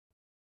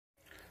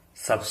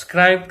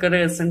Subscribe करें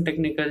एसन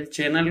technical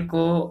channel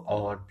को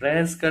और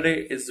प्रेस करें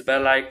इस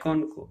बेल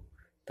आइकॉन को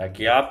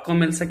ताकि आपको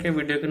मिल सके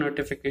वीडियो की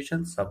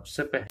नोटिफिकेशन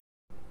सबसे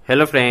पहले।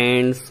 हेलो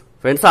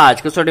फ्रेंड्स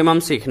आज के स्टूडियो में हम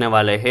सीखने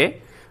वाले हैं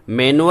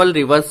manual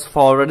reverse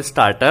forward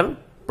starter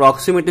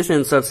proximity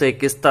sensor से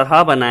किस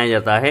तरह बनाया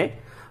जाता है।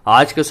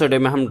 आज के स्टूडियो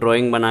में हम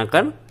ड्राइंग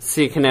बनाकर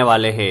सीखने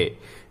वाले हैं।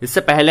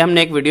 इससे पहले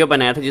हमने एक वीडियो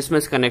बनाया था जिसमें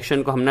इस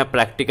कनेक्शन को हमने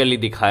प्रैक्टिकली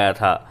दिखाया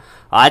था।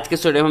 आज के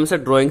स्टूडियो में हम इसे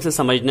ड्राइंग से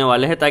समझने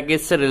वाले हैं ताकि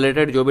इससे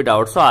रिलेटेड जो भी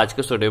डाउट्स हो आज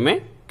के स्टूडियो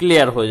में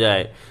क्लियर हो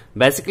जाए।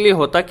 बेसिकली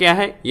होता क्या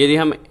है, यदि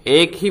हम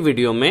एक ही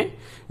वीडियो में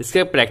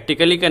इसके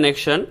प्रैक्टिकली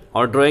कनेक्शन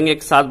और ड्राइंग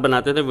एक साथ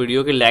बनाते हैं तो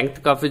वीडियो की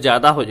लेंथ काफी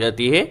ज्यादा हो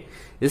जाती है।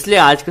 इसलिए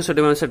आज के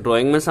स्टूडियो में इसे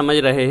ड्राइंग में समझ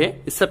रहे हैं।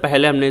 इससे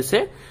पहले हमने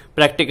इसे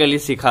प्रैक्टिकली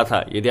सीखा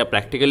था। यदि आप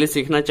प्रैक्टिकली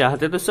सीखना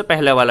चाहते हैं तो इससे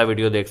पहले वाला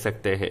वीडियो देख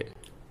सकते हैं।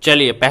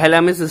 चलिए पहले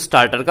हम इस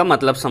स्टार्टर का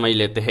मतलब समझ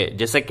लेते हैं।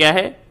 जैसे क्या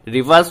है,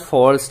 रिवर्स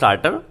फॉरवर्ड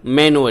स्टार्टर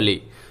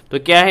मैनुअली। तो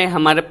क्या है,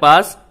 हमारे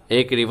पास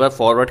एक रिवर्स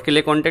फॉरवर्ड के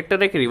लिए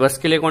कॉन्टेक्टर, एक रिवर्स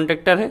के लिए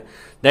कॉन्टेक्टर है।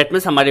 दैट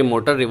मीन्स हमारी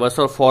मोटर रिवर्स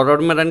और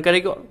फॉरवर्ड में रन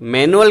करेगी।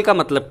 मैनुअल का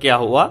मतलब क्या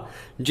हुआ,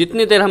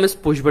 जितनी देर हम इस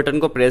पुश बटन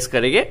को प्रेस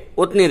करेंगे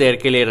उतनी देर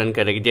के लिए रन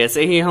करेगी।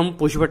 जैसे ही हम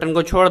पुश बटन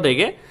को छोड़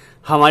देंगे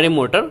हमारी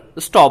मोटर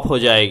स्टॉप हो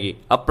जाएगी।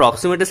 अब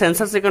प्रॉक्सिमिटी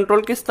सेंसर से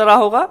कंट्रोल किस तरह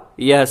होगा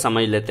यह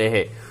समझ लेते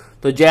हैं।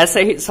 तो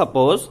जैसे ही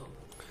सपोज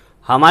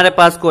हमारे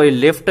पास कोई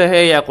लिफ्ट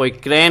है या कोई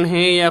क्रेन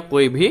है या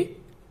कोई भी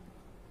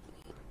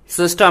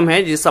सिस्टम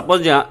है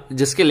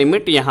जिसकी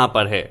लिमिट यहां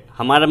पर है,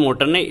 हमारे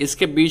मोटर ने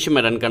इसके बीच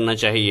में रन करना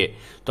चाहिए।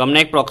 तो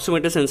हमने एक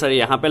प्रॉक्सिमिटी सेंसर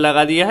यहां पे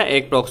लगा दिया है,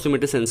 एक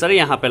प्रॉक्सिमिटी सेंसर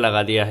यहां पे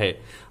लगा दिया है।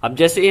 अब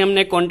जैसे ही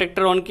हमने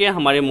कॉन्टेक्टर ऑन किया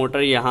हमारी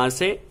मोटर यहां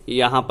से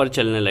यहां पर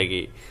चलने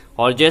लगी।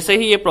 और जैसे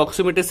ही ये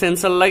प्रॉक्सिमिटी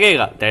सेंसर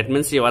लगेगा, दैट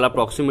मीन्स ये वाला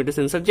प्रॉक्सिमिटी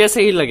सेंसर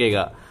जैसे ही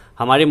लगेगा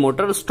हमारी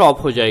मोटर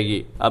स्टॉप हो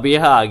जाएगी। अब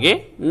यह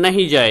आगे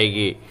नहीं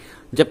जाएगी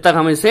जब तक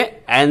हम इसे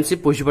एनसी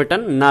पुश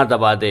बटन ना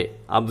दबा दे।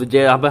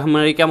 अब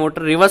हमारी क्या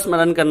मोटर रिवर्स में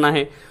रन करना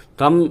है,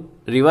 तो हम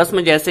रिवर्स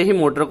में जैसे ही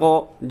मोटर को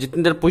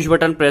जितनी देर पुश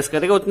बटन प्रेस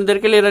करेगा उतनी देर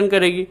के लिए रन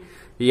करेगी।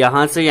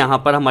 यहां से यहां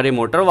पर हमारी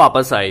मोटर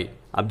वापस आई।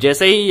 अब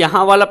जैसे ही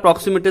यहां वाला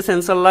प्रॉक्सिमिटी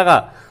सेंसर लगा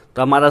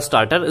तो हमारा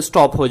स्टार्टर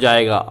स्टॉप हो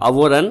जाएगा। अब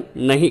वो रन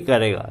नहीं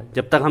करेगा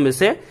जब तक हम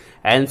इसे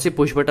एनसी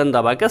पुश बटन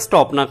दबा के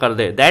स्टॉप ना कर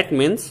दे। दैट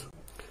मीन्स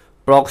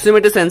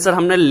प्रॉक्सिमिटी सेंसर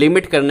हमने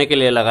लिमिट करने के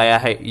लिए लगाया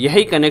है।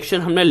 यही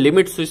कनेक्शन हमने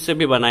लिमिट स्विच से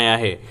भी बनाया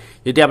है।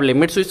 यदि आप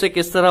लिमिट स्विच से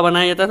किस तरह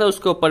बनाया जाता था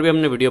उसके ऊपर भी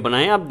हमने वीडियो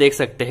बनाया, आप देख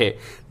सकते हैं।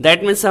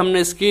 दैट मीन्स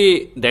हमने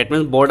इसकी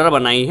बॉर्डर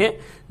बनाई है।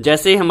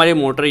 जैसे ही हमारी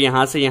मोटर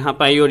यहां से यहां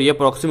पर आई और ये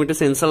प्रॉक्सिमिटी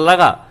सेंसर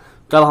लगा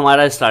तब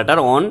हमारा स्टार्टर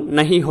ऑन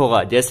नहीं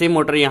होगा। जैसे ही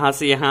मोटर यहां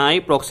से यहां आई,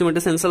 प्रॉक्सिमिटी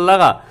सेंसर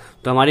लगा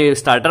तो हमारी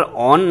स्टार्टर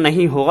ऑन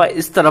नहीं होगा।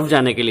 इस तरफ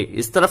जाने के लिए,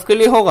 इस तरफ के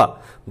लिए होगा,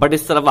 बट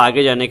इस तरफ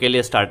आगे जाने के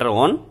लिए स्टार्टर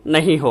ऑन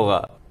नहीं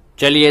होगा।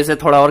 चलिए इसे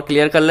थोड़ा और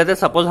क्लियर कर लेते हैं।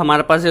 सपोज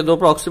हमारे पास ये दो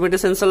प्रॉक्सिमिटी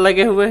सेंसर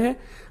लगे हुए हैं।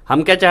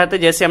 हम क्या चाहते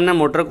हैं, जैसे हमने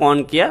मोटर को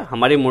ऑन किया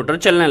हमारी मोटर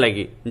चलने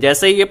लगी।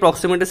 जैसे ही ये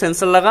प्रॉक्सिमिटी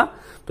सेंसर लगा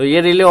तो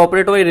ये रिले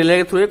ऑपरेट हुआ, रिले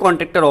के थ्रू ये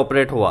कॉन्टेक्टर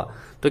ऑपरेट हुआ।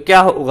 तो क्या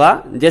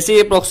होगा, जैसे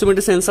ये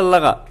प्रॉक्सिमिटी सेंसर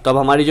लगा तब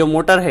हमारी जो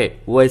मोटर है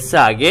वो इससे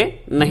आगे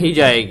नहीं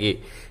जाएगी,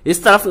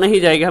 इस तरफ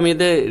नहीं जाएगी। हम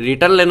यदि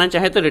रिटर्न लेना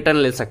चाहे तो रिटर्न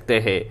ले सकते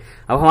हैं।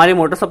 अब हमारी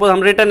मोटर सपोज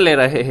हम रिटर्न ले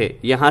रहे हैं,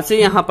 यहां से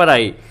यहां पर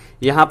आई।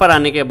 यहां पर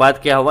आने के बाद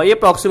क्या हुआ, ये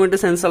प्रॉक्सिमिटी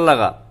सेंसर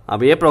लगा।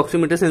 अब ये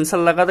प्रॉक्सिमिटी सेंसर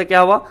लगा तो क्या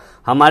हुआ,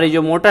 हमारी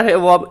जो मोटर है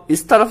वो अब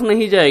इस तरफ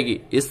नहीं जाएगी,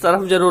 इस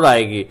तरफ जरूर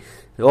आएगी।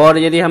 और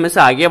यदि हम इसे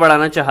आगे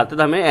बढ़ाना चाहते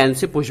तो हमें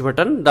एनसी पुश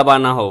बटन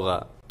दबाना होगा।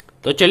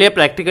 तो चलिए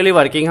प्रैक्टिकली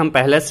वर्किंग हम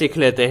पहले सीख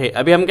लेते हैं।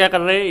 अभी हम क्या कर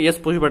रहे हैं, इस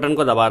पुश बटन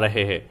को दबा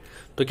रहे हैं।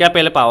 तो क्या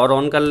पहले पावर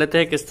ऑन कर लेते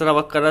हैं, किस तरह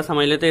वर्क कर रहा है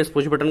समझ लेते हैं। इस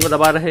पुश बटन को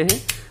दबा रहे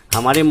हैं,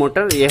 हमारी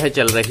मोटर यह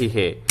चल रही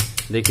है।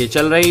 देखिए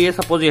चल रही है।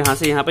 सपोज यहां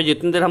से यहां पे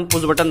जितनी देर हम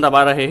पुश बटन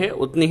दबा रहे हैं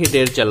उतनी ही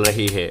देर चल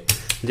रही है।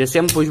 जैसे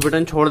हम पुश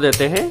बटन छोड़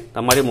देते हैं तो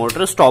हमारी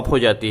मोटर स्टॉप हो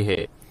जाती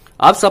है।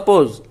 अब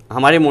सपोज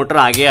हमारी मोटर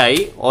आगे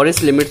आई और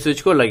इस लिमिट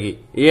स्विच को लगी,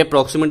 ये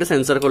प्रॉक्सिमिटी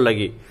सेंसर को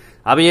लगी।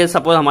 अब ये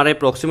सपोज हमारे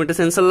प्रॉक्सिमिटी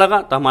सेंसर लगा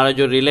तो हमारा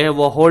जो रिले है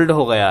वो होल्ड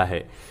हो गया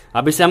है।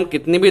 अब इसे हम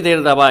कितनी भी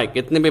देर दबाए,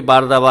 कितनी भी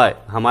बार दबाए,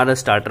 हमारा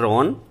स्टार्टर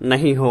ऑन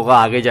नहीं होगा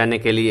आगे जाने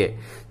के लिए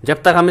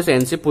जब तक हम इस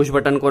एनसी पुश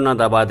बटन को ना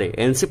दबा दे।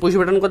 एनसी पुश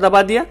बटन को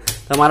दबा दिया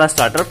तो हमारा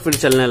स्टार्टर फिर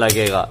चलने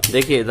लगेगा।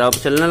 देखिए जब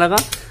चलने लगा,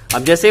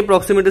 अब जैसे ही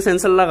प्रॉक्सिमिटी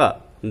सेंसर लगा,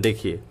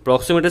 देखिए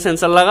प्रॉक्सिमिटी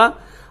सेंसर लगा,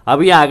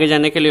 अब ये आगे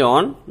जाने के लिए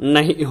ऑन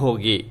नहीं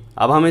होगी।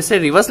 अब हम इसे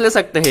रिवर्स ले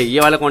सकते हैं, ये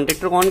वाला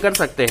कॉन्टेक्टर को ऑन कर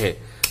सकते हैं,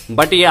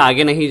 बट ये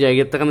आगे नहीं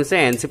जाएगी जब तक हम इसे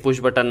एनसी पुश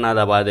बटन ना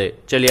दबा दे।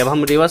 चलिए अब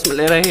हम रिवर्स में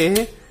ले रहे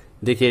हैं।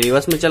 देखिए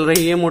रिवर्स में चल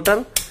रही है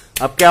मोटर।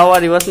 अब क्या हुआ,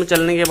 रिवर्स में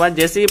चलने के बाद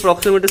जैसे ही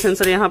प्रॉक्सिमिटी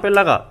सेंसर यहाँ पे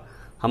लगा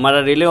हमारा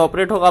रिले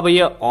ऑपरेट होगा। अब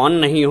ये ऑन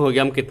नहीं होगी,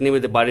 हम कितनी भी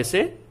बार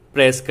इसे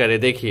प्रेस करें।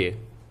 देखिए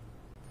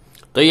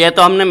तो ये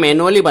तो हमने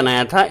मैनुअली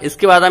बनाया था।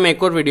 इसके बाद हम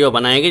एक और वीडियो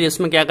बनाएंगे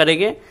जिसमें क्या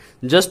करेंगे,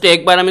 जस्ट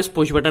एक बार हम इस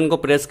पुश बटन को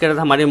प्रेस करें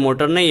तो हमारी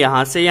मोटर ने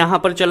यहां से यहां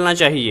पर चलना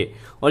चाहिए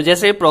और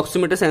जैसे ही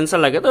प्रॉक्सिमिटी सेंसर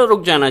लगे तो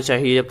रुक जाना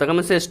चाहिए जब तक हम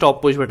इसे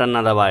स्टॉप पुश बटन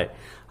ना दबाए।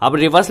 अब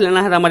रिवर्स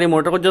लेना है तो हमारी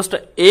मोटर को जस्ट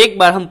एक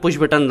बार हम पुश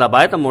बटन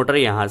दबाए तो मोटर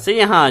यहां से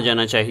यहां आ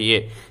जाना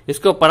चाहिए।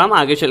 इसके ऊपर हम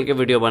आगे चल के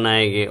वीडियो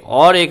बनाएंगे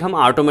और एक हम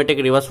ऑटोमेटिक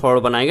रिवर्स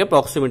फॉरवर्ड बनाएंगे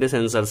प्रॉक्सिमिटी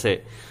सेंसर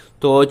से।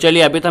 तो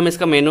चलिए अभी तो हम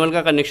इसका मैनुअल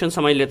का कनेक्शन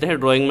समझ लेते हैं,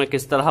 ड्राइंग में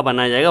किस तरह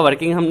बनाया जाएगा।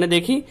 वर्किंग हमने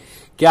देखी,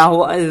 क्या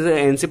हुआ,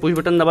 एनसी पुश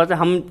बटन दबाते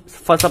हम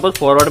सपोज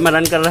फॉरवर्ड में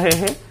रन कर रहे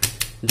हैं,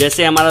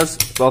 जैसे हमारा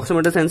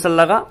प्रॉक्सिमिटी सेंसर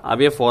लगा,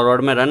 अब ये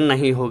फॉरवर्ड में रन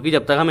नहीं होगी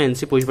जब तक हम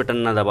एनसी पुश बटन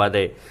ना दबा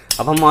दे।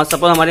 अब हम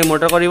सपोज हमारी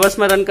मोटर को रिवर्स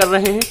में रन कर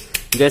रहे हैं,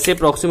 जैसे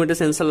प्रॉक्सिमिटी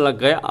सेंसर लग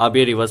गया, अब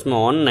ये रिवर्स में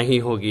ऑन नहीं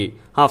होगी।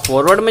 हाँ,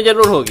 फॉरवर्ड में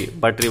जरूर होगी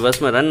बट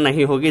रिवर्स में रन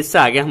नहीं होगी, इससे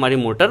आगे हमारी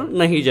मोटर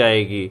नहीं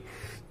जाएगी।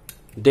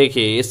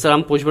 देखिए इस तरह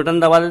हम पुश बटन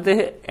दबा देते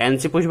हैं,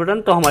 एनसी पुश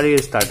बटन, तो हमारी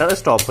स्टार्टर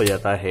स्टॉप हो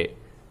जाता है।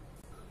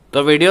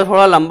 तो वीडियो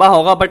थोड़ा लंबा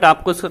होगा बट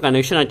आपको इसका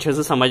कनेक्शन अच्छे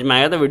से समझ में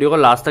आएगा, तो वीडियो को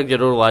लास्ट तक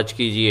जरूर वॉच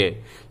कीजिए।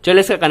 चलिए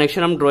इसका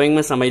कनेक्शन हम ड्राइंग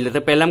में समझ लेते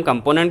हैं। पहले हम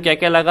कंपोनेंट क्या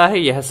क्या लगा है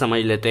यह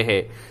समझ लेते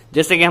हैं।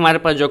 जैसे कि हमारे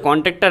पास जो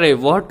कॉन्टेक्टर है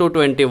वह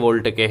 220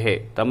 वोल्ट के है,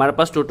 तो हमारे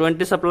पास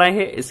 220 सप्लाई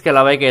है। इसके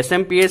अलावा एक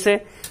एसएमपीएस है।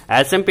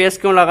 एसएमपीएस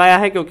क्यों लगाया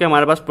है, क्योंकि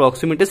हमारे पास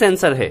प्रॉक्सिमिटी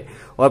सेंसर है,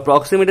 और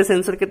प्रॉक्सिमिटी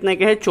सेंसर कितने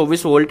के है,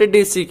 24 वोल्ट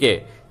डीसी के।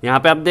 यहाँ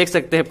पे आप देख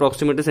सकते हैं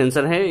प्रॉक्सिमिटी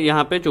सेंसर है,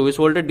 यहाँ पे 24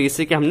 वोल्ट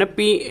डीसी के हमने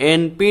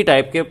पीएनपी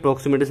टाइप के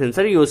प्रॉक्सिमिटी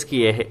सेंसर यूज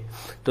किए हैं।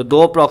 तो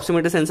दो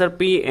प्रॉक्सिमिटी सेंसर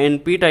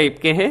पीएनपी टाइप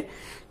के हैं,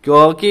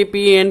 क्योंकि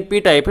पीएनपी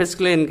टाइप है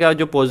इसलिए इनका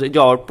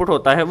जो आउटपुट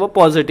होता है वो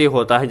पॉजिटिव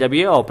होता है जब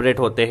ये ऑपरेट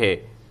होते हैं।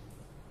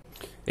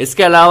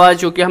 इसके अलावा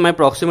चूंकि हमें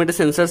प्रॉक्सिमिटी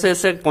सेंसर से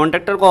इससे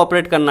कॉन्टैक्टर को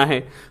ऑपरेट करना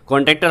है,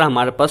 कॉन्टैक्टर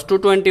हमारे पास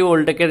 220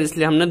 वोल्ट के,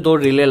 इसलिए हमने दो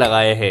रिले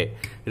लगाए हैं।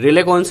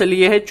 रिले कौन से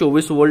लिए हैं,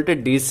 24 वोल्ट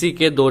डीसी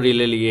के दो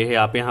रिले लिए हैं,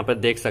 आप यहाँ पे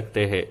देख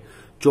सकते हैं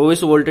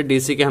 24 वोल्ट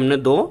डीसी के हमने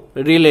दो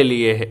रिले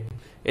लिए हैं।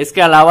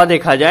 इसके अलावा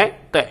देखा जाए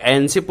तो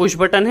एनसी पुश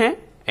बटन है,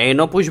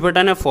 एनो पुश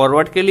बटन है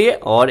फॉरवर्ड के लिए,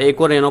 और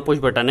एक और एनो पुश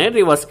बटन है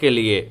रिवर्स के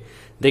लिए।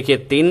 देखिए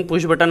 3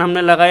 पुश बटन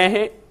हमने लगाए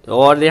हैं,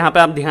 और यहाँ पे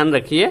आप ध्यान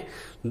रखिए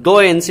 2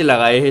 एनसी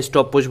लगाए हैं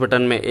स्टॉप पुश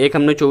बटन में। एक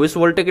हमने 24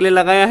 वोल्ट के लिए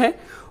लगाया है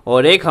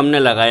और एक हमने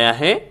लगाया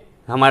है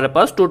हमारे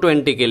पास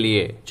 220 के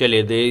लिए।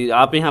 चलिए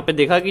आप यहाँ पे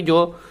देखा कि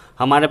जो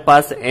हमारे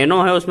पास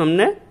एनो है उसमें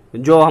हमने,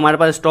 जो हमारे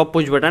पास स्टॉप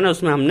पुश बटन है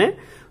उसमें हमने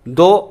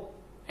 2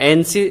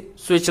 एनसी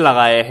स्विच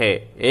लगाए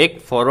हैं, एक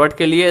फॉरवर्ड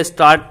के लिए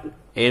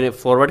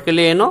फॉरवर्ड के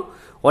लिए एनो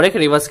और एक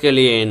रिवर्स के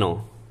लिए एनो।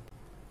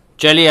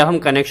 चलिए अब हम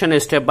कनेक्शन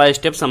स्टेप बाय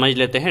स्टेप समझ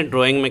लेते हैं,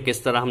 ड्राइंग में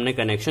किस तरह हमने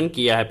कनेक्शन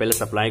किया है। पहले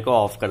सप्लाई को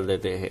ऑफ कर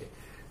देते हैं।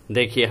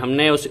 देखिए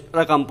हमने उस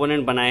तरह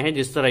कंपोनेंट बनाए हैं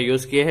जिस तरह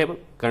यूज किए हैं,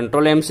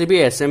 कंट्रोल एमसीबी,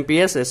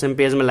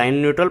 एसएमपीएस में लाइन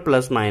न्यूट्रल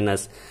प्लस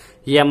माइनस।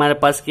 ये हमारे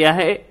पास क्या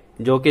है,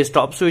 जो कि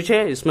स्टॉप स्विच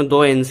है, इसमें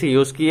 2 एनसी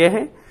यूज किए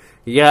हैं।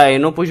 यह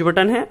एनो पुश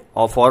बटन है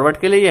और फॉरवर्ड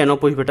के लिए ये एनो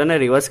पुश बटन है,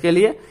 रिवर्स के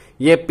लिए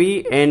ये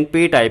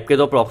पीएनपी टाइप के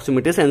 2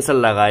 प्रॉक्सिमिटी सेंसर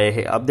लगाए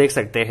हैं। अब देख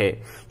सकते हैं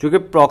क्योंकि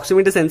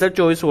प्रॉक्सिमिटी सेंसर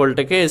 24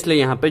 वोल्ट के, इसलिए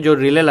यहाँ पे जो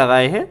रिले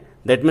लगाए हैं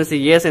दैट मीन्स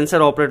ये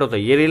सेंसर ऑपरेट हो तो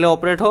ये रिले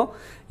ऑपरेट हो,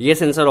 ये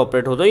सेंसर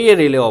ऑपरेट हो तो ये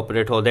रिले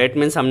ऑपरेट हो। दैट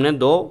मीन्स हमने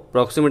 2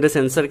 प्रॉक्सिमिटी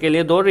सेंसर के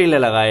लिए 2 रिले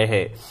लगाए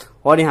हैं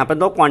और यहाँ पे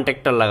 2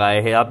 कॉन्टेक्टर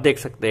लगाए हैं, आप देख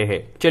सकते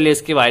हैं। चलिए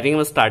इसकी वायरिंग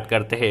में स्टार्ट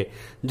करते हैं।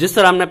 जिस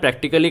तरह हमने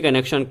प्रैक्टिकली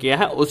कनेक्शन किया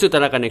है उसी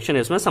तरह कनेक्शन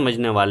इसमें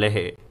समझने वाले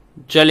हैं।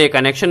 चलिए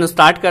कनेक्शन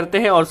स्टार्ट करते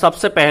हैं और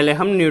सबसे पहले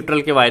हम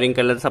न्यूट्रल की वायरिंग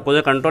कर लेते हैं।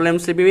 सपोज कंट्रोल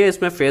एमसीबी है,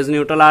 इसमें फेज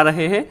न्यूट्रल आ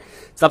रहे हैं।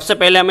 सबसे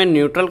पहले हमें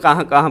न्यूट्रल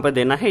कहाँ पे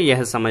देना है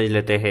यह समझ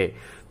लेते हैं।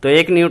 तो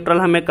एक न्यूट्रल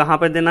हमें कहाँ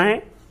पे देना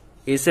है,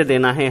 इसे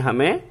देना है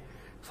हमें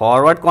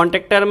फॉरवर्ड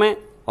कॉन्टेक्टर में,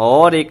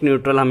 और एक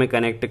न्यूट्रल हमें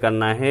कनेक्ट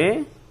करना है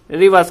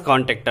रिवर्स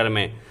कॉन्टेक्टर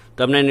में।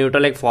 तो हमने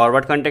न्यूट्रल एक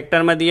फॉरवर्ड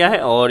कॉन्टेक्टर में दिया है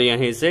और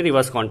यहीं से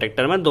रिवर्स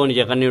कॉन्टेक्टर में, दोनों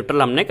जगह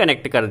न्यूट्रल हमने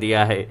कनेक्ट कर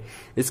दिया है।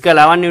 इसके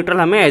अलावा न्यूट्रल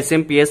हमें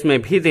एसएमपीएस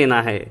में भी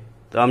देना है,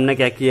 तो हमने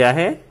क्या किया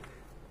है,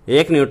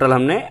 एक न्यूट्रल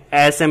हमने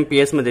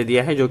एसएमपीएस में दे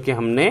दिया है, जो कि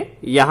हमने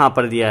यहां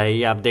पर दिया है,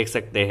 ये आप देख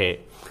सकते हैं।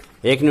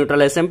 एक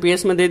न्यूट्रल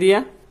एसएमपीएस में दे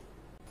दिया।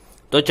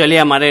 तो चलिए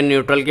हमारे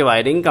न्यूट्रल की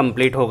वायरिंग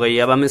कंप्लीट हो गई।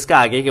 अब हम इसके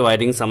आगे की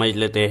वायरिंग समझ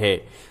लेते हैं।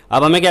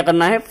 अब हमें क्या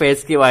करना है,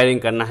 फेज की वायरिंग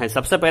करना है।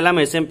 सबसे पहले हम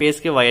एसएमपीएस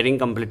की वायरिंग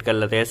कंप्लीट कर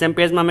लेते हैं।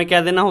 एसएमपीएस में हमें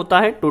क्या देना होता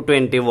है,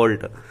 220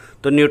 वोल्ट।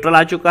 तो न्यूट्रल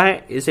आ चुका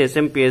है, इस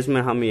एसएमपीएस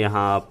में हम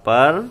यहाँ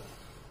पर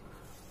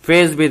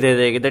फेज भी दे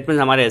देंगे। दैट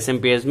मीन्स हमारे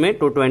एसएमपीएस में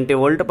 220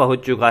 वोल्ट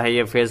पहुंच चुका है।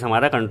 ये फेज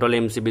हमारा कंट्रोल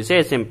एमसीबी से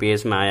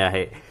एसएमपीएस में आया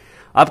है।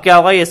 अब क्या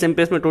होगा,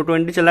 एसएमपीएस में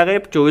 220 चला गया,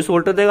 24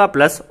 वोल्ट देगा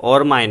प्लस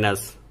और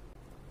माइनस।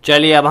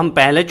 चलिए अब हम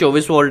पहले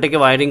 24 वोल्ट की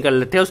वायरिंग कर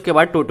लेते हैं, उसके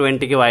बाद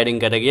 220 की वायरिंग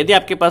करेंगे। यदि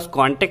आपके पास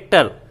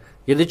कॉन्टेक्टर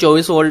यदि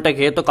 24 वोल्ट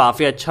के है तो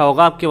काफी अच्छा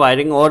होगा, आपकी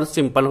वायरिंग और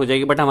सिंपल हो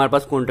जाएगी। बट हमारे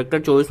पास कॉन्टेक्टर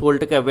 24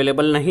 वोल्ट के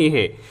अवेलेबल नहीं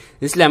है,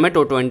 इसलिए हमें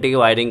 220 की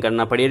वायरिंग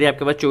करना पड़ी। यदि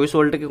आपके पास 24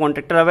 वोल्ट के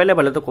कॉन्टेक्टर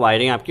अवेलेबल है तो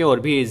वायरिंग आपकी और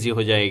भी ईजी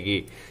हो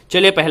जाएगी।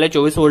 चलिए पहले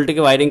 24 वोल्ट की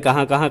वायरिंग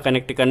कहाँ कहाँ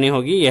कनेक्ट करनी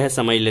होगी यह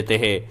समझ लेते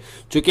हैं।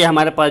 चूंकि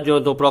हमारे पास जो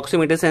 2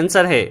 प्रॉक्सिमिटी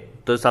सेंसर है,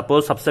 तो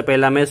सपोज सबसे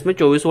पहले हमें इसमें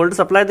 24 वोल्ट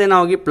सप्लाई देना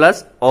होगी,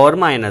 प्लस और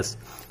माइनस।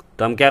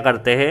 तो हम क्या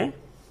करते हैं,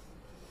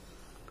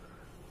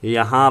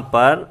 यहां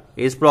पर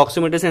इस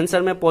प्रॉक्सिमिटी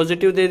सेंसर में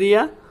पॉजिटिव दे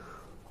दिया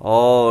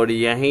और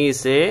यहीं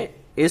से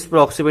इस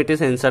प्रॉक्सिमिटी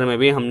सेंसर में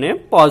भी हमने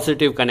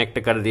पॉजिटिव कनेक्ट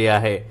कर दिया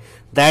है।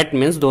 दैट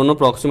मीन्स दोनों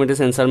प्रॉक्सिमिटी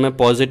सेंसर में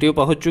पॉजिटिव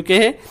पहुंच चुके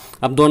हैं।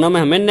 अब दोनों में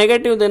हमें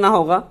नेगेटिव देना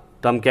होगा,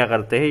 तो हम क्या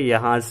करते हैं,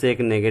 यहां से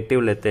एक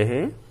नेगेटिव लेते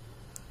हैं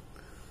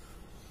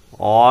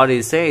और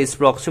इसे इस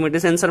प्रॉक्सिमिटी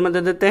सेंसर में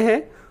दे देते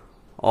हैं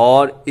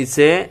और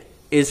इसे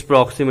इस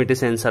प्रॉक्सिमिटी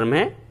सेंसर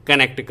में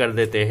कनेक्ट कर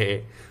देते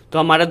हैं। तो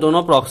हमारे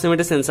दोनों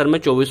प्रॉक्सिमिटी सेंसर में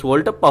 24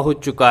 वोल्ट पहुंच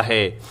चुका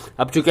है।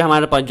 अब चूंकि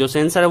हमारे पास जो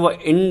सेंसर है वो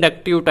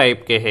इंडक्टिव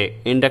टाइप के है।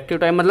 इंडक्टिव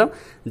टाइप मतलब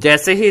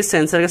जैसे ही इस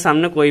सेंसर के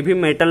सामने कोई भी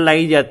मेटल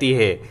लाई जाती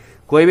है,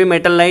 कोई भी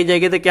मेटल लाई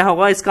जाएगी तो क्या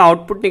होगा, इसका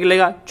आउटपुट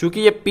निकलेगा।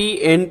 चूंकि ये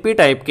पीएनपी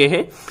टाइप के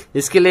है,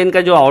 इसके लिए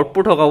इनका जो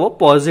आउटपुट होगा वो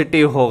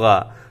पॉजिटिव होगा।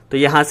 तो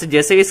यहां से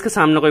जैसे ही इसके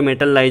सामने कोई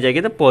मेटल लाई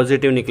जाएगी तो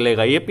पॉजिटिव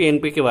निकलेगा। ये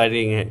पीएनपी की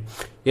वायरिंग है।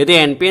 यदि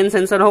एनपीएन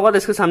सेंसर होगा तो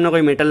इसके सामने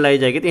कोई मेटल लाई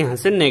जाएगी तो यहां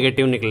से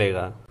नेगेटिव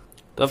निकलेगा।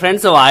 तो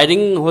फ्रेंड्स,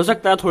 वायरिंग हो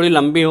सकता है थोड़ी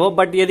लंबी हो,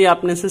 बट यदि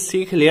आपने इसे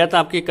सीख लिया तो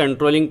आपकी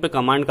कंट्रोलिंग पे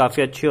कमांड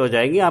काफी अच्छी हो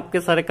जाएगी। आपके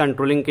सारे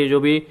कंट्रोलिंग के जो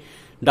भी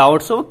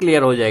डाउट्स हो वो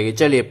क्लियर हो जाएगी।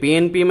 चलिए,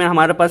 पीएनपी में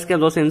हमारे पास क्या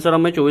 2 सेंसरों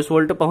में 24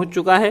 वोल्ट पहुंच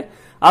चुका है।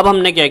 अब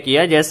हमने क्या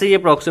किया, जैसे ये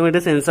प्रॉक्सिमिटी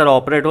सेंसर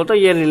ऑपरेट हो तो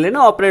ये रिले ना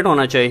ऑपरेट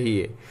होना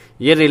चाहिए।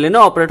 ये रिले ना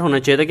ऑपरेट होना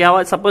चाहिए। तो क्या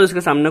हुआ, सपोज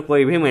इसके सामने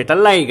कोई भी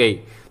मेटल लाई गई,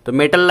 तो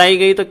मेटल लाई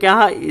गई तो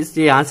क्या इस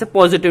यहां से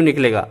पॉजिटिव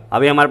निकलेगा।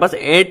 अभी हमारे पास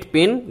 8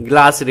 पिन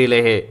ग्लास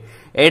रिले है।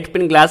 8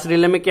 पिन ग्लास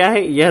रिले में क्या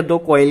है, यह 2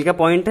 कॉइल का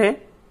पॉइंट है,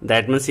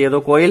 दैट मीन्स ये 2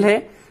 कॉइल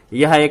है।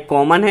 यह एक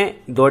कॉमन है,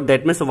 दो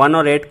दैट मीन्स 1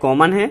 और 8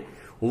 कॉमन है।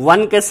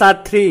 1 के साथ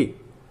 3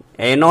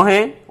 एनओ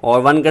है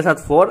और 1 के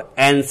साथ 4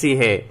 एनसी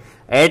है।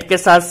 8 के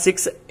साथ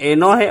 6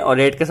 एनओ है और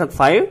 8 के साथ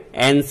 5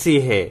 एनसी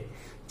है।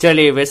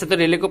 चलिए, वैसे तो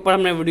रिले के ऊपर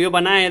हमने वीडियो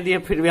बनाया, यदि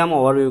फिर भी हम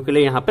ओवरव्यू के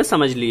लिए यहाँ पे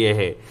समझ लिए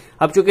हैं।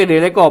 अब चूंकि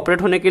रिले को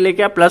ऑपरेट होने के लिए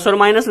क्या प्लस और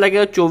माइनस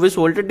लगेगा, 24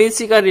 वोल्ट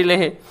डीसी का रिले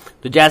है।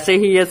 तो जैसे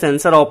ही ये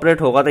सेंसर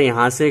ऑपरेट होगा तो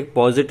यहाँ से एक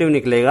पॉजिटिव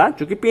निकलेगा,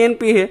 चूंकि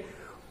पीएनपी है,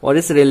 और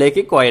इस रिले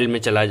की कॉइल में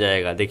चला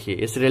जाएगा। देखिए,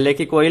 इस रिले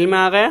की कॉइल में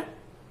आ गया,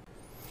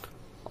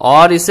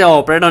 और इसे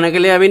ऑपरेट होने के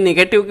लिए अभी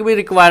नेगेटिव की भी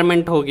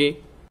रिक्वायरमेंट होगी।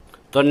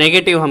 तो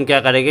नेगेटिव हम क्या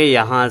करेंगे,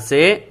 यहां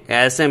से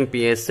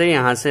एसएमपीएस से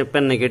यहां से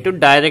पर नेगेटिव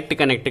डायरेक्ट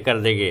कनेक्ट कर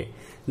देंगे।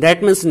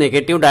 दैट मीन्स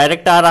नेगेटिव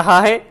डायरेक्ट आ रहा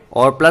है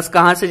और प्लस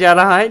कहां से जा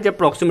रहा है, जब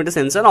प्रॉक्सिमिटी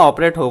सेंसर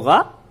ऑपरेट होगा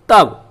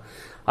तब।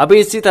 अभी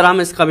इसी तरह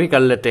हम इसका भी कर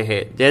लेते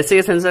हैं। जैसे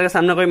ये सेंसर के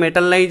सामने कोई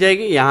मेटल लाई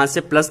जाएगी, यहां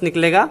से प्लस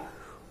निकलेगा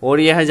और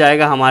यह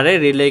जाएगा हमारे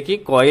रिले की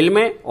कॉइल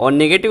में, और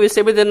नेगेटिव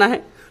इसे भी देना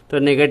है तो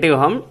नेगेटिव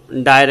हम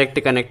डायरेक्ट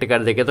कनेक्ट कर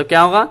देंगे। तो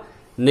क्या होगा,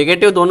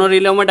 नेगेटिव दोनों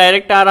रिले में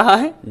डायरेक्ट आ रहा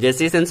है।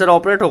 जैसे ये सेंसर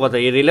ऑपरेट होगा तो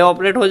ये रिले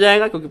ऑपरेट हो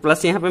जाएगा, क्योंकि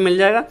प्लस यहाँ पे मिल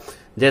जाएगा।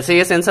 जैसे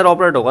ये सेंसर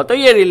ऑपरेट होगा तो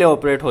ये रिले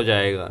ऑपरेट हो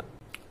जाएगा।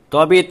 तो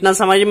अभी इतना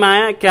समझ में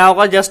आया क्या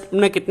होगा, जस्ट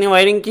हमने कितनी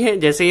वायरिंग की है।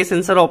 जैसे ये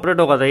सेंसर ऑपरेट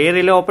होगा तो ये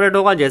रिले ऑपरेट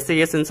होगा, जैसे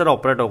ये सेंसर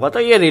ऑपरेट होगा तो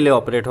ये रिले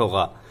ऑपरेट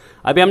होगा।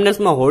 अभी हमने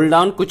इसमें होल्ड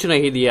डाउन कुछ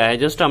नहीं दिया है,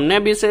 जस्ट हमने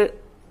अभी इसे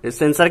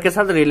सेंसर के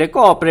साथ रिले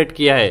को ऑपरेट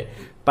किया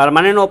है।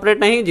 परमानेंट ऑपरेट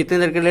नहीं, जितनी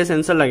देर के लिए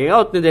सेंसर लगेगा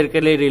उतनी देर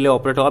के लिए रिले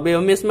ऑपरेट होगा। अभी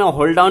हमें इसमें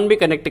होल्ड डाउन भी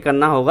कनेक्ट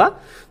करना होगा,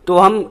 तो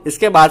हम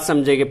इसके बाद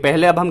समझेंगे।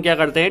 पहले अब हम क्या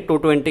करते हैं,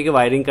 220 की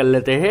वायरिंग कर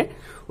लेते हैं।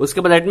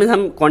 उसके बाद दैट मीन्स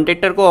हम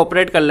कॉन्टेक्टर को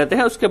ऑपरेट कर लेते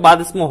हैं। उसके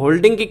बाद इसमें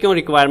होल्डिंग की क्यों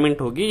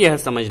रिक्वायरमेंट होगी यह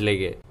समझ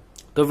लेंगे।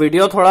 तो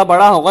वीडियो थोड़ा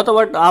बड़ा होगा, तो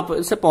बट आप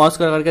इसे पॉज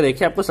करके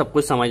देखिए, आपको सब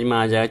कुछ समझ में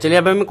आ जाएगा। चलिए,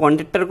 अब हमें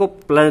कॉन्टेक्टर को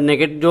प्लस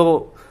नेगेटिव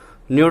जो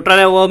न्यूट्रल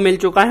है वो मिल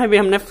चुका है। अभी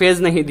हमने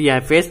फेज नहीं दिया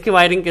है। फेज की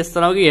वायरिंग किस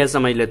तरह होगी यह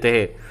समझ लेते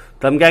हैं।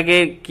 तो हम क्या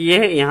किए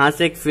हैं, यहां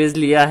से एक फेज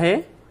लिया है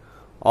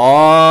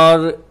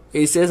और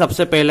इसे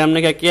सबसे पहले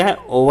हमने क्या किया है,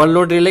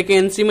 ओवरलोड रिले के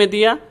एनसी में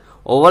दिया।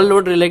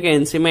 ओवरलोड रिले के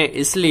एनसी में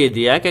इसलिए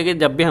दिया क्योंकि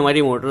जब भी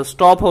हमारी मोटर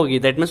स्टॉप होगी,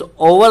 दैट मीन्स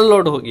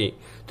ओवरलोड होगी,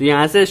 तो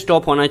यहां से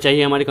स्टॉप होना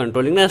चाहिए, हमारी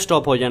कंट्रोलिंग में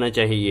स्टॉप हो जाना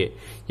चाहिए।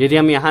 यदि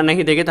हम यहां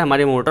नहीं देंगे तो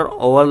हमारी मोटर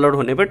ओवरलोड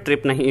होने पर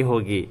ट्रिप नहीं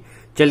होगी।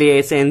 चलिए,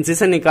 इसे एनसी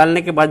से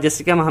निकालने के बाद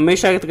जैसे कि हम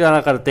हमेशा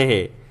करते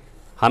हैं,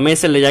 हमें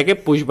इसे ले जाके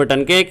पुश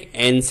बटन के एक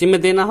एनसी में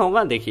देना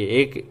होगा। देखिए,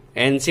 एक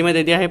एनसी में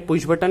दे दिया है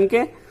पुश बटन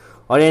के,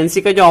 और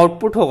एनसी का जो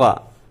आउटपुट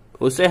होगा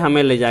उसे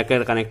हमें ले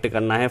जाकर कनेक्ट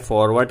करना है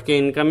फॉरवर्ड के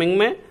इनकमिंग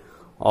में,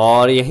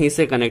 और यहीं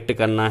से कनेक्ट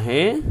करना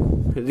है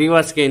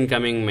रिवर्स के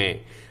इनकमिंग में।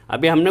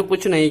 अभी हमने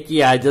कुछ नहीं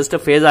किया, जस्ट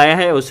फेज आया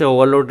है, उसे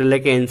ओवरलोड रिले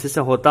के एनसी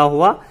से होता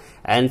हुआ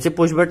NC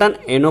push button,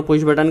 NO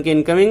push button के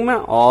इनकमिंग में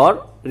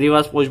और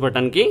रिवर्स पुश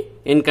बटन की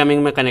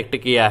इनकमिंग में कनेक्ट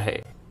किया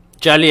है।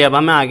 चलिए, अब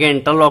हमें आगे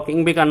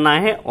इंटरलॉकिंग भी करना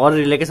है और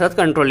रिले के साथ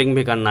कंट्रोलिंग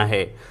भी करना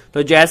है।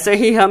 तो जैसे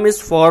ही हम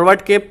इस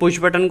फॉरवर्ड के पुश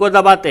बटन को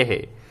दबाते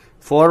हैं,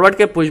 फॉरवर्ड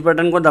के पुश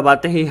बटन को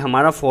दबाते ही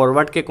हमारा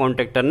फॉरवर्ड के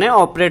कॉन्टेक्टर ने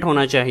ऑपरेट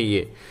होना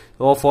चाहिए।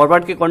 तो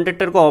फॉरवर्ड के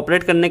कॉन्टेक्टर को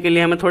ऑपरेट करने के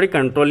लिए हमें थोड़ी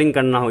कंट्रोलिंग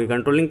करना होगी।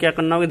 कंट्रोलिंग क्या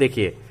करना होगी,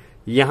 देखिए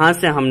यहां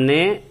से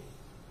हमने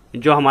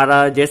जो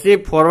हमारा जैसे ही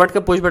फॉरवर्ड का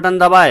पुश बटन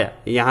दबाया,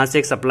 यहां से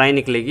एक सप्लाई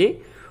निकलेगी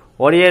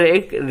और ये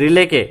एक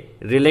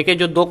रिले के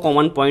जो 2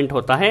 कॉमन पॉइंट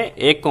होता है,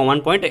 एक कॉमन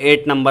पॉइंट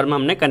 8 नंबर में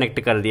हमने कनेक्ट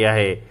कर दिया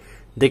है।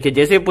 देखिए,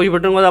 जैसे पुश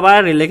बटन को दबाया,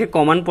 रिले के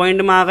कॉमन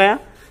पॉइंट में आ गया।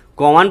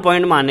 कॉमन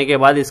पॉइंट में आने के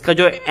बाद इसका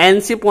जो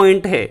एनसी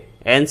पॉइंट है,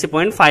 एनसी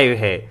पॉइंट 5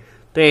 है,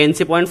 तो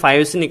एनसी पॉइंट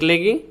 5 से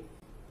निकलेगी।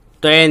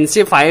 तो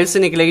एनसी 5 से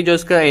निकलेगी जो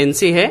इसका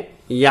एनसी है।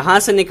 यहां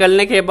से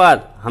निकलने के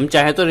बाद हम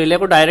चाहे तो रिले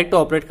को डायरेक्ट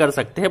ऑपरेट कर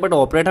सकते हैं, बट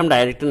ऑपरेट हम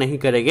डायरेक्ट नहीं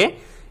करेंगे,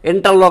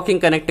 इंटरलॉकिंग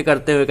कनेक्ट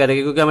करते हुए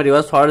करेंगे, क्योंकि हम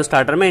रिवर्स फॉरवर्ड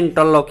स्टार्टर में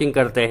इंटरलॉकिंग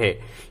करते हैं।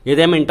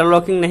 यदि हम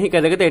इंटरलॉकिंग नहीं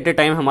करेंगे तो एट ए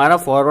टाइम हमारा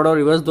फॉरवर्ड और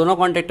रिवर्स दोनों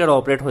कॉन्टेक्टर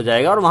ऑपरेट हो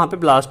जाएगा और वहां पे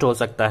ब्लास्ट हो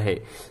सकता है।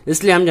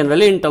 इसलिए हम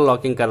जनरली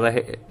इंटरलॉकिंग कर रहे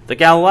हैं। तो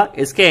क्या हुआ,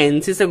 इसके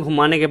एनसी से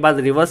घुमाने के बाद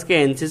रिवर्स के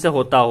एनसी से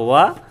होता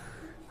हुआ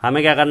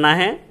हमें क्या करना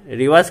है,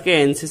 रिवर्स के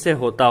एनसी से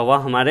होता हुआ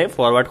हमारे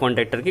फॉरवर्ड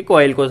कॉन्टेक्टर की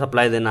कॉइल को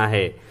सप्लाई देना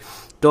है।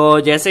 तो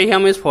जैसे ही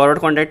हम इस फॉरवर्ड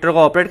कॉन्टैक्टर को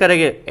ऑपरेट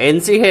करेंगे,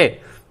 एनसी है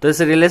तो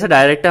इस रिले से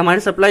डायरेक्ट हमारी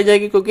सप्लाई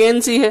जाएगी क्योंकि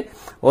एनसी है,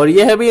 और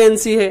यह भी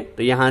एनसी है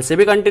तो यहां से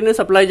भी कंटिन्यू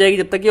सप्लाई जाएगी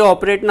जब तक ये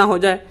ऑपरेट ना हो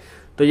जाए।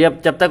 तो ये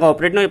जब तक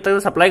ऑपरेट ना हो, जब तक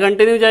सप्लाई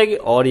कंटिन्यू जाएगी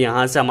और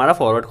यहां से हमारा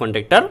फॉरवर्ड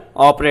कॉन्टैक्टर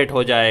ऑपरेट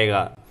हो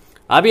जाएगा।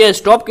 अब यह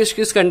स्टॉप किस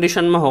किस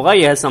कंडीशन में होगा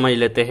यह समझ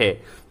लेते हैं।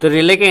 तो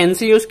रिले के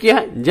एनसी यूज किया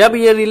है, जब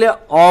ये रिले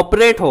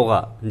ऑपरेट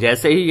होगा,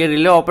 जैसे ही ये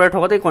रिले ऑपरेट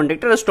होगा तो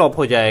कॉन्टैक्टर स्टॉप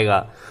हो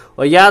जाएगा,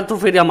 और या तो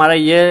फिर हमारा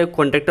ये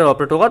कॉन्टैक्टर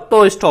ऑपरेट होगा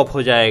तो स्टॉप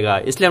हो जाएगा,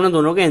 इसलिए हमने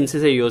दोनों के एनसी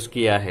से यूज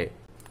किया है।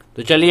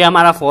 तो चलिए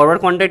हमारा फॉरवर्ड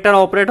कॉन्टैक्टर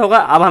ऑपरेट होगा।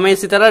 अब हमें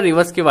इसी तरह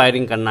रिवर्स की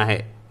वायरिंग करना है।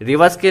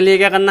 रिवर्स के लिए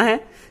क्या करना है,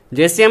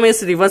 जैसे हम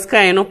इस रिवर्स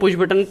का एनो पुश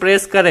बटन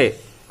प्रेस करें,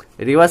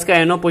 रिवर्स का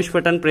एनो पुश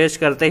बटन प्रेस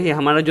करते ही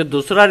हमारा जो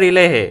दूसरा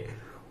रिले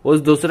है उस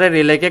दूसरे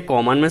रिले के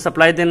कॉमन में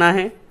सप्लाई देना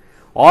है,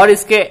 और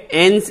इसके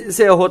एनसी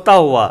से होता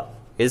हुआ,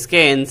 इसके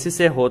एनसी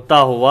से होता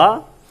हुआ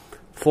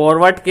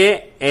फॉरवर्ड के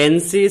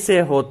एनसी से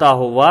होता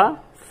हुआ,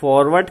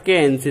 फॉरवर्ड के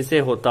एनसी से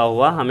होता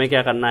हुआ हमें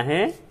क्या करना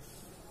है,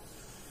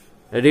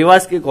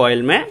 रिवर्स की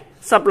कॉइल में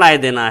सप्लाई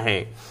देना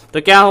है।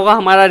 तो क्या होगा,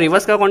 हमारा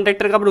रिवर्स का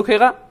कॉन्टैक्टर कब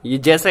रुकेगा, ये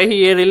जैसे ही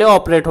ये रिले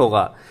ऑपरेट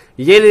होगा,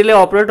 ये रिले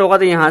ऑपरेट होगा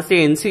तो यहां से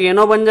एनसी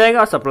एनो बन जाएगा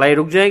और सप्लाई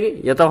रुक जाएगी,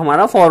 या तो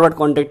हमारा फॉरवर्ड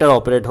कॉन्टैक्टर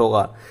ऑपरेट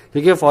होगा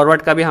क्योंकि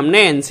फॉरवर्ड का भी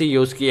हमने एनसी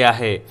यूज किया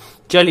है।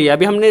 चलिए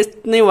अभी हमने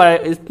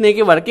इतने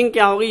की वर्किंग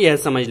क्या होगी यह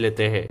समझ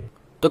लेते हैं।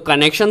 तो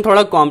कनेक्शन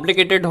थोड़ा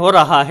कॉम्प्लिकेटेड हो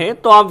रहा है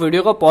तो आप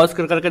वीडियो को पॉज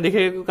कर करके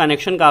देखिए क्योंकि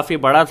कनेक्शन काफी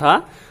बड़ा था,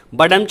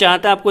 बट हम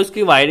चाहते हैं आपको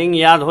इसकी वायरिंग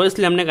याद हो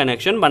इसलिए हमने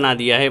कनेक्शन बना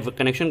दिया है।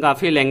 कनेक्शन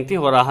काफी लेंथी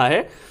हो रहा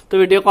है तो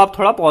वीडियो को आप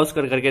थोड़ा पॉज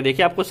कर करके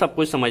देखिए, आपको सब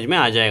कुछ समझ में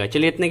आ जाएगा।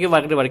 चलिए इतने की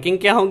वर्किंग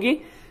क्या होगी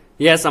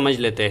यह समझ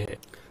लेते हैं।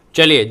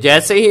 चलिए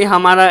जैसे ही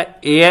हमारा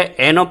ये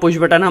एनो पुश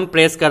बटन हम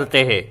प्रेस करते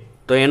हैं,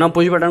 तो एनो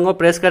पुश बटन को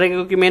प्रेस करेंगे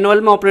क्योंकि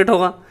मैनुअल में ऑपरेट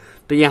होगा,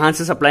 तो यहां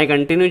से सप्लाई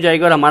कंटिन्यू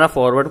जाएगी और हमारा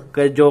फॉरवर्ड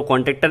का जो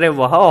कॉन्टैक्टर है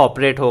वह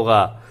ऑपरेट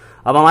होगा।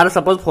 अब हमारा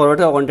सपोज फॉरवर्ड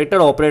का कॉन्टैक्टर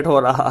ऑपरेट हो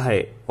रहा है,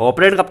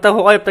 ऑपरेट कब तक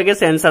होगा, जब तक ये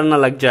सेंसर ना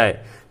लग जाए।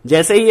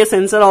 जैसे ही ये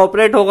सेंसर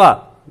ऑपरेट होगा,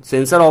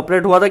 सेंसर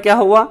ऑपरेट हुआ तो क्या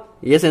हुआ,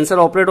 ये सेंसर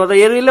ऑपरेट हुआ तो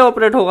ये रिले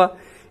ऑपरेट होगा,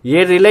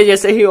 ये रिले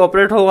जैसे ही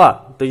ऑपरेट होगा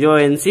तो जो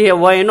एनसी है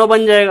वह एनो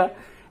बन जाएगा,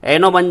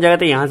 एनो बन जाएगा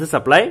तो यहां से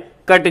सप्लाई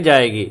कट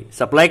जाएगी।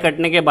 सप्लाई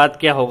कटने के बाद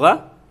क्या होगा,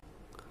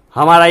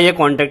 हमारा ये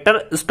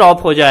कॉन्टैक्टर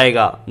स्टॉप हो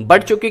जाएगा।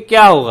 बट चूंकि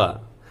क्या होगा,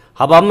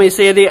 अब हम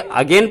इसे यदि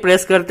अगेन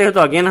प्रेस करते हैं तो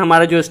अगेन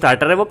हमारा जो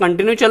स्टार्टर है वो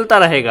कंटिन्यू चलता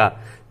रहेगा,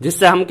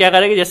 जिससे हम क्या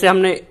करेंगे,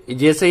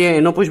 जैसे ये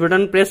एनो पुश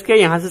बटन प्रेस किया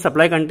यहां से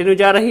सप्लाई कंटिन्यू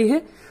जा रही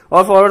है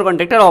और फॉरवर्ड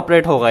कॉन्टैक्टर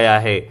ऑपरेट हो गया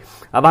है।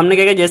 अब हमने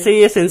क्या किया, जैसे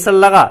ये सेंसर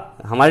लगा,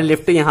 हमारी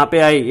लिफ्ट यहां पे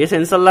आई, ये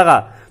सेंसर लगा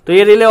तो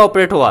ये रिले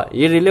ऑपरेट हुआ,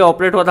 ये रिले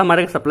ऑपरेट हुआ तो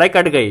हमारे सप्लाई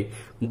कट गई,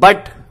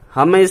 बट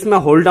हमें इसमें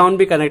होल्ड डाउन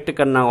भी कनेक्ट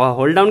करना होगा।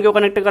 होल्ड डाउन क्यों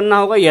कनेक्ट करना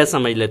होगा यह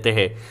समझ लेते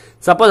हैं।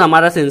 सपोज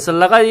हमारा सेंसर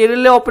लगा, ये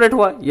रिले ऑपरेट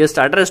हुआ, ये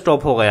स्टार्टर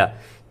स्टॉप हो गया,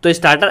 तो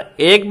स्टार्टर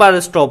एक बार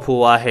स्टॉप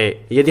हुआ है,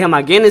 यदि हम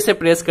अगेन इसे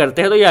प्रेस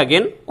करते हैं तो ये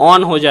अगेन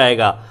ऑन हो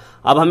जाएगा।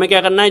 अब हमें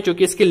क्या करना है,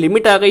 चूंकि इसकी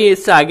लिमिट आ गई है,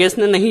 इससे आगे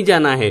इसने नहीं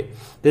जाना है,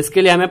 तो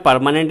इसके लिए हमें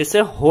परमानेंट इसे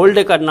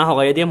होल्ड करना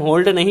होगा। यदि हम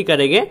होल्ड नहीं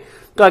करेंगे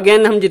तो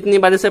अगेन हम जितनी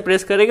बार इसे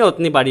प्रेस करेंगे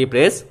उतनी बार ये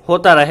प्रेस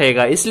होता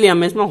रहेगा, इसलिए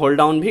हमें इसमें होल्ड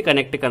डाउन भी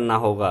कनेक्ट करना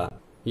होगा।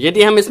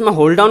 यदि हम इसमें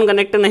होल्ड डाउन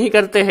कनेक्ट नहीं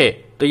करते हैं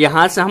तो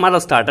यहां से हमारा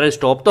स्टार्टर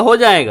स्टॉप तो हो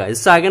जाएगा,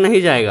 इससे आगे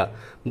नहीं जाएगा,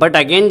 बट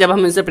अगेन जब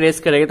हम इसे प्रेस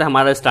करेंगे तो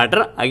हमारा स्टार्टर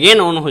अगेन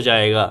ऑन हो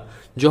जाएगा,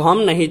 जो हम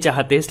नहीं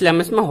चाहते, इसलिए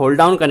हमें इसमें होल्ड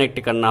डाउन कनेक्ट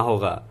करना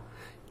होगा।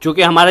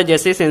 चूंकि हमारे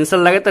जैसे ही सेंसर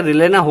लगे तो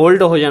रिले ना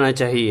होल्ड हो जाना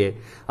चाहिए।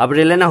 अब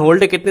रिले ना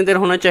होल्ड कितनी देर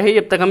होना चाहिए,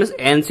 जब तक हम इस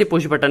एनसी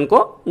पुश बटन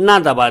को ना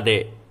दबा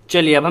दे।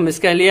 चलिए अब हम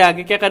इसके लिए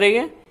आगे क्या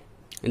करेंगे,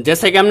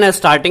 जैसे कि हमने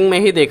स्टार्टिंग में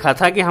ही देखा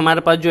था कि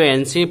हमारे पास जो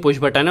एनसी पुश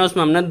बटन है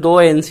उसमें हमने 2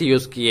 एनसी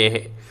यूज किए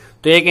हैं,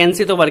 तो एक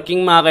एनसी तो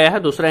वर्किंग में आ गया है,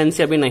 दूसरा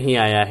एनसी अभी नहीं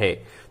आया है,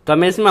 तो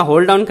हमें इसमें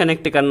होल्ड डाउन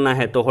कनेक्ट करना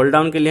है। तो होल्ड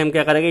डाउन के लिए हम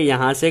क्या करेंगे,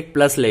 यहां से एक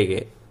प्लस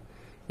लेंगे,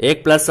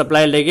 एक प्लस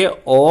सप्लाई लेंगे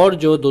और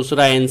जो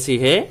दूसरा एनसी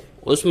है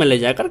उसमें ले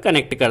जाकर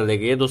कनेक्ट कर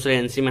देंगे। ये दूसरे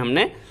एनसी में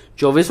हमने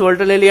 24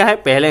 वोल्ट ले लिया है,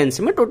 पहले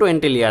एनसी में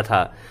 220 लिया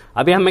था।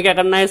 अभी हमें क्या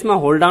करना है, इसमें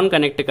होल्ड डाउन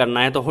कनेक्ट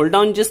करना है। तो होल्ड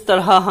डाउन जिस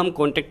तरह हम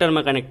कॉन्टैक्टर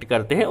में कनेक्ट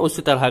करते हैं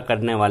उसी तरह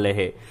करने वाले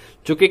हैं।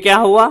 चूंकि क्या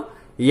हुआ,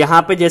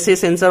 यहाँ पे जैसे ही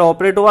सेंसर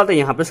ऑपरेट हुआ तो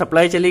यहाँ पे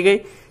सप्लाई चली गई,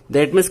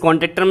 दैट मीन्स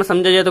कॉन्टैक्टर में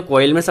समझा जाए तो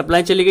कॉइल में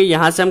सप्लाई चली गई।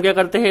 यहां से हम क्या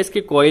करते हैं,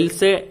 इसकी कॉइल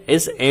से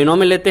इस एनो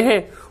में लेते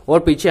हैं और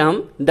पीछे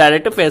हम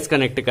डायरेक्ट फेस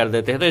कनेक्ट कर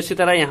देते हैं। तो इसी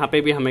तरह यहाँ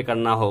पे भी हमें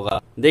करना होगा।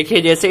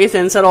 देखिए जैसे ही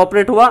सेंसर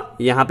ऑपरेट हुआ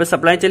यहाँ पे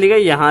सप्लाई चली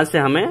गई, यहां से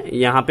हमें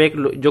यहाँ पे एक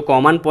जो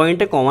कॉमन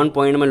पॉइंट है, कॉमन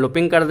पॉइंट में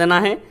लूपिंग कर देना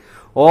है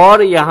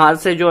और यहां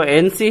से जो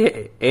एनसी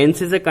है,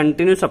 एनसी से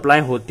कंटिन्यू सप्लाई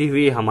होती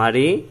हुई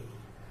हमारी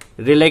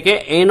रिले के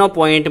एनो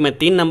पॉइंट में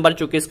 3 नंबर,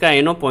 चूंकि इसका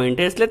एनो पॉइंट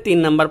है इसलिए 3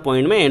 नंबर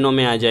पॉइंट में एनो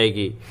में आ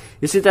जाएगी।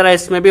 इसी तरह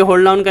इसमें भी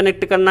होल्ड डाउन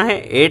कनेक्ट करना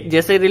है। 8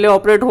 जैसे रिले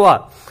ऑपरेट हुआ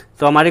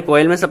तो हमारी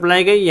कॉइल में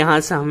सप्लाई गई, यहां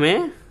से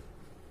हमें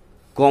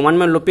कॉमन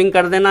में लूपिंग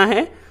कर देना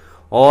है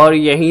और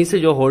यहीं से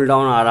जो होल्ड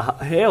डाउन आ रहा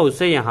है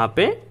उसे यहाँ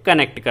पे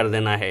कनेक्ट कर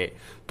देना है।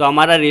 तो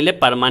हमारा रिले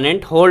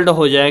परमानेंट होल्ड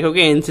हो जाएगा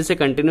क्योंकि एनसी से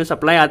कंटिन्यू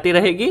सप्लाई आती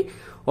रहेगी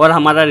और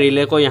हमारा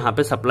रिले को यहाँ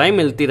पे सप्लाई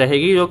मिलती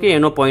रहेगी जो कि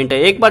एनो पॉइंट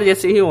है। एक बार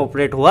जैसे ही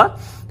ऑपरेट हुआ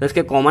तो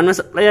इसके कॉमन में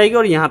सप्लाई आएगी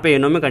और यहाँ पे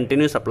एनो में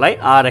कंटिन्यू सप्लाई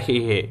आ रही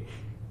है।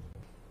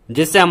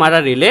 जिससे हमारा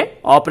रिले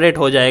ऑपरेट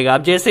हो जाएगा।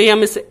 अब जैसे ही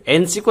हम इस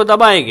एनसी को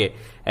दबाएंगे,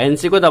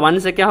 एनसी को दबाने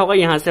से क्या होगा,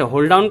 यहां से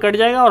होल्ड डाउन कट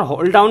जाएगा और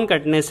होल्ड डाउन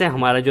कटने से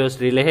हमारा जो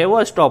रिले है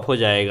वो स्टॉप हो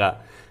जाएगा।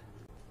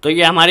 तो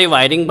ये हमारी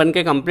वायरिंग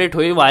बनके कंप्लीट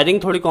हुई। वायरिंग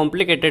थोड़ी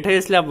कॉम्प्लिकेटेड है,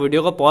 इसलिए आप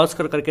वीडियो को पॉज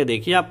कर करके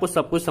देखिए, आपको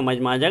सब कुछ समझ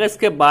में आ जाएगा।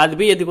 इसके बाद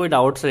भी यदि कोई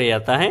डाउट्स रह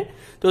जाता है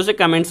तो उसे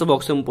कमेंट्स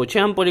बॉक्स में पूछे,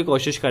 हम पूरी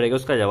कोशिश करेंगे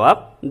उसका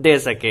जवाब दे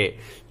सके।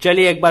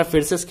 चलिए एक बार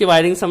फिर से इसकी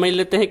वायरिंग समझ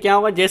लेते हैं। क्या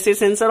होगा, जैसे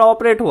सेंसर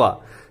ऑपरेट हुआ,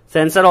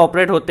 सेंसर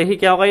ऑपरेट होते ही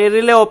क्या होगा, ये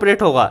रिले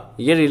ऑपरेट होगा।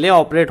 ये रिले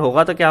ऑपरेट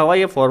होगा तो क्या होगा,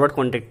 ये फॉरवर्ड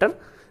कॉन्टेक्टर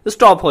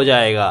स्टॉप हो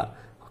जाएगा।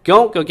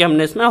 क्यों? क्योंकि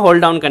हमने इसमें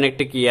होल्ड डाउन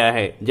कनेक्ट किया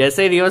है।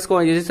 जैसे रिवर्स को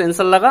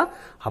सेंसर लगा,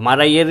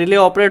 हमारा ये रिले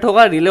ऑपरेट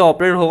होगा, रिले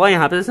ऑपरेट होगा,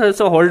 यहाँ पे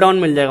से होल्ड डाउन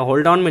मिल जाएगा।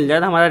 होल्ड डाउन मिल जाए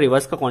तो हमारा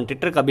रिवर्स का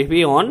कॉन्टेक्टर कभी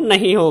भी ऑन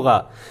नहीं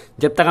होगा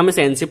जब तक हम इस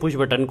एनसी पुश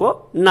बटन को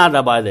ना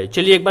दबा दे।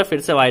 चलिए एक बार फिर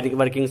से वायरिंग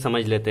वर्किंग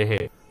समझ लेते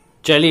हैं।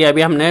 चलिए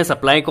अभी हमने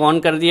सप्लाई को ऑन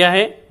कर दिया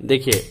है।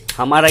 देखिए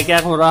हमारा क्या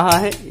हो रहा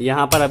है,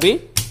 यहाँ पर अभी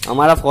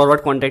हमारा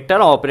फॉरवर्ड कॉन्टेक्टर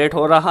ऑपरेट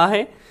हो रहा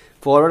है।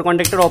 फॉरवर्ड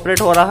कॉन्टेक्टर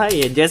ऑपरेट हो रहा है।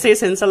 ये जैसे ही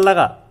सेंसर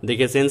लगा,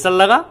 देखिए सेंसर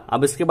लगा,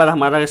 अब इसके बाद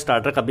हमारा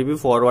स्टार्टर कभी भी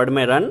फॉरवर्ड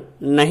में रन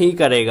नहीं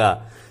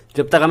करेगा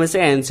जब तक हम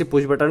इसे एनसी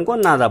पुश बटन को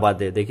ना दबा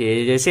दे।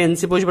 देखिए जैसे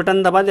एनसी पुश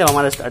बटन दबा दे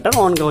हमारा स्टार्टर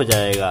ऑन हो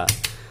जाएगा।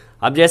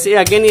 अब जैसे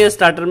अगेन ये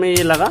स्टार्टर में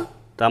ये लगा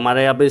तो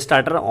हमारे अब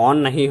स्टार्टर ऑन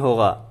नहीं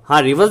होगा।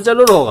 हाँ रिवर्स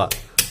जरूर होगा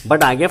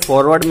बट आगे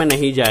फॉरवर्ड में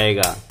नहीं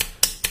जाएगा।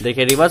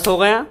 देखिए रिवर्स हो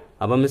गया।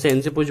 अब हम इसे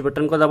एनसी पुश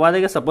बटन को दबा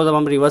देंगे। सपोज अब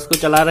हम रिवर्स को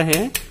चला रहे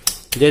हैं,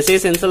 जैसे ही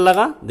सेंसर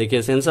लगा,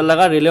 देखिए सेंसर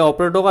लगा, रिले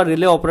ऑपरेट होगा,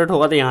 रिले ऑपरेट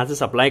होगा तो यहाँ से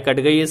सप्लाई कट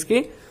गई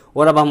इसकी,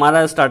 और अब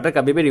हमारा स्टार्टर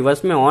कभी भी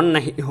रिवर्स में ऑन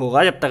नहीं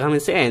होगा जब तक हम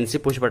इसे एनसी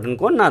पुश बटन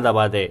को ना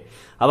दबा दे।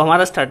 अब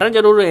हमारा स्टार्टर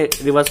जरूर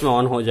रिवर्स में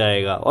ऑन हो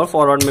जाएगा और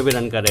फॉरवर्ड में भी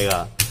रन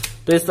करेगा।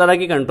 तो इस तरह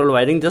की control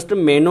wiring just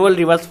manual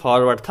reverse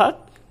forward था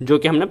जो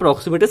कि हमने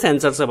प्रॉक्सिमिटी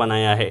सेंसर से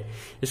बनाया है।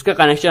 इसका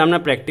कनेक्शन हमने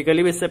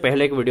प्रैक्टिकली भी इससे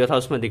पहले एक वीडियो था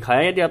उसमें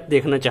दिखाया, यदि आप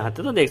देखना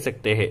चाहते तो देख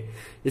सकते हैं।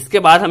 इसके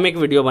बाद हम एक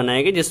वीडियो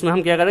बनाएंगे जिसमें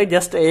हम क्या करेंगे,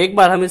 जस्ट एक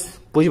बार हम इस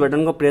पुश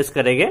बटन को प्रेस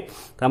करेंगे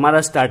तो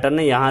हमारा स्टार्टर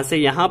ने यहां से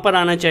यहां पर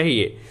आना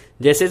चाहिए।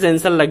 जैसे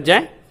सेंसर लग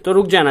जाए तो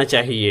रुक जाना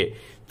चाहिए।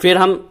 फिर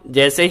हम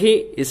जैसे ही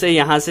इसे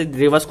यहां से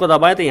रिवर्स को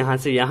दबाए तो यहां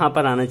से यहां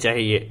पर आना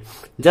चाहिए।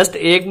 जस्ट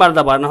एक बार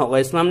दबाना होगा।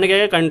 इसमें हमने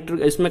क्या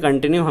किया, इसमें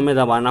कंटिन्यू हमें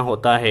दबाना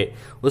होता है,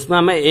 उसमें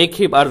हमें एक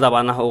ही बार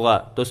दबाना होगा।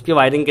 तो उसकी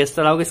वायरिंग किस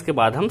तरह होगी इसके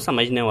बाद हम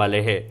समझने वाले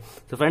हैं।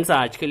 तो फ्रेंड्स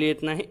आज के लिए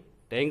इतना ही।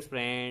 Thanks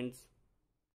friends.